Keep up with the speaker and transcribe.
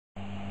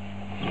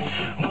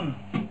One,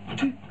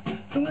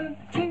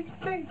 two,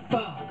 3, 4.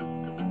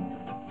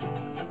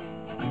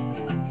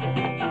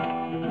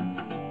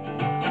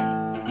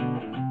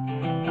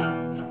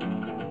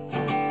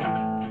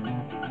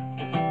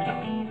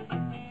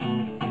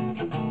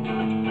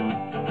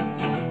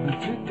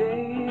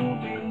 Today will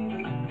be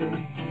the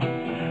day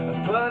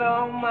I put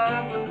all my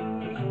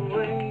blues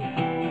away.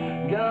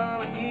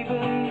 Gonna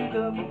even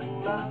double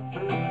lock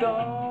the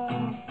door.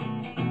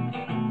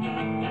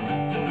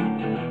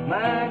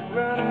 Might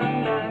run a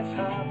nice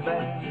hot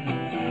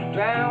bath,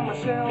 drown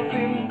myself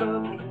in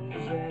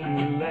bubbles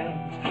and relax.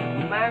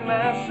 Remind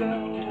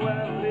myself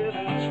what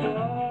living's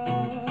for.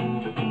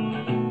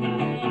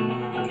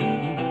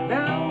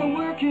 Now the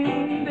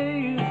working day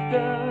is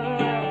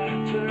done,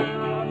 I'll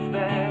turn off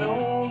that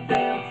old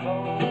damn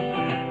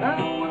phone. I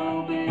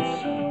will be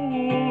so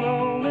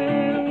alone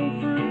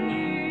and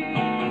free.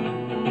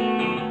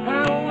 I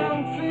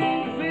won't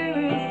think of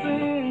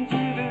anything to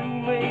do,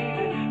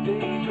 maybe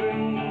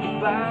daydream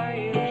by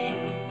your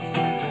shoes.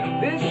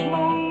 This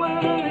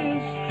moment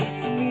is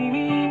me,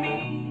 me, me,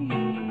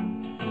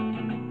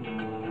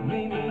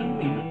 me, me,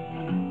 me.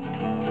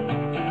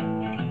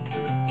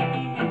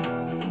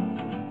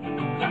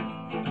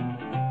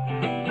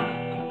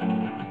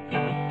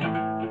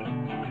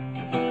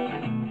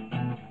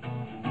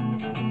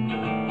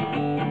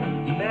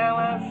 Now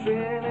I've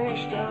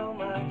finished all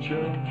my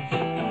chores,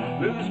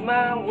 lose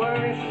my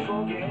worries,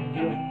 forget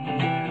you.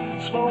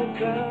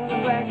 Smoke a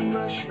black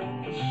Russian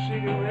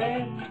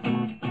cigarette,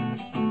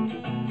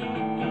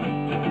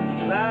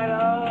 light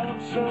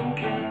up some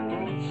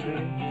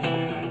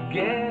candlesticks,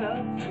 get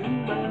up to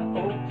my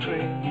old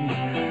tricks.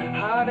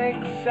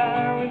 Heartaches I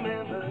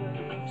remember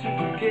to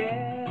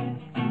forget.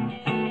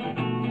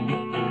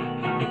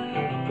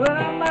 Put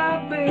on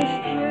my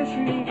best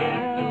dressing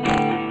gown,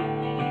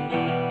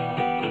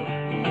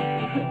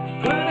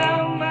 put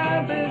on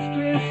my best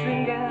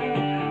dressing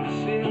gown,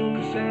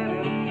 silk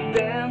satin,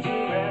 dance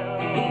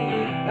around.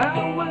 I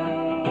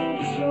will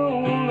be so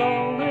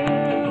alone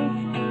and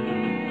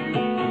free.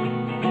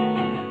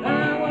 I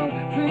won't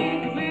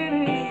think of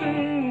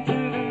anything to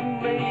do,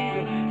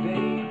 maybe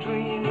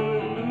daydream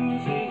of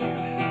losing you.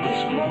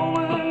 This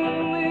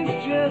moment is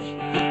just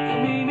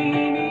me, me,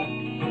 me, me,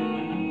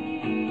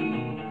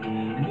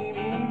 me, me,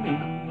 me, me,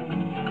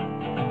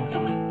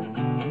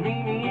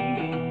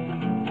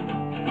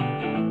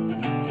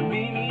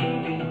 me, me,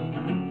 me,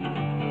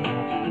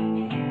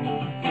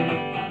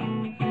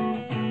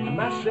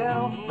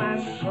 myself, my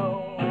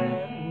soul,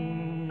 and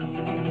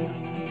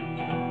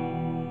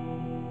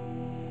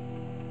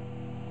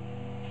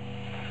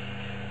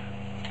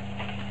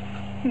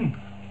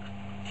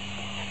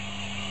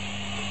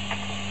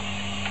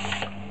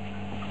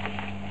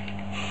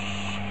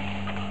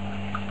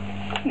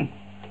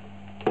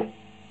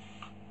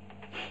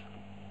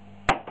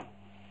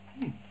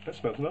That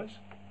smells nice.